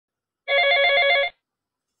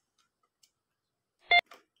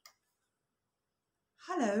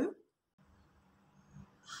Hello.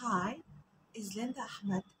 Hi, is Linda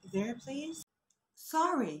Ahmed there, please?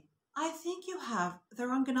 Sorry, I think you have the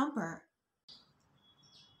wrong number.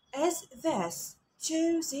 Is this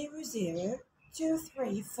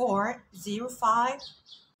 200-23405?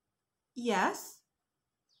 Yes?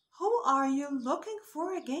 Who are you looking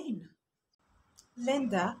for again?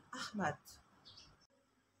 Linda Ahmed.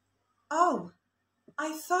 Oh,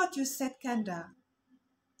 I thought you said Kenda.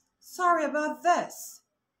 Sorry about this.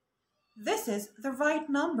 This is the right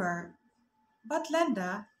number, but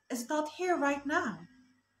Linda is not here right now.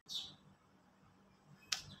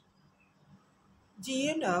 Do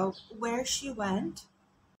you know where she went?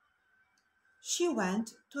 She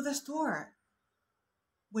went to the store.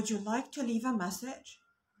 Would you like to leave a message?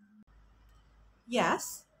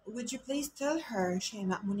 Yes. Would you please tell her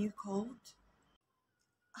Sheimaء Mounier called?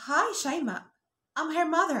 Hi, Sheimaء. I'm her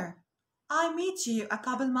mother. I met you a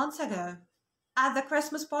couple months ago at the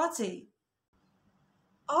Christmas party.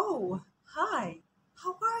 Oh, hi.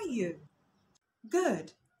 How are you?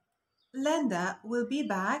 Good. Linda will be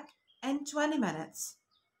back in 20 minutes.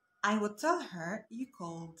 I will tell her you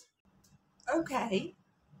called. Okay.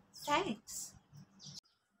 Thanks.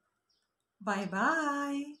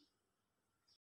 Bye-bye.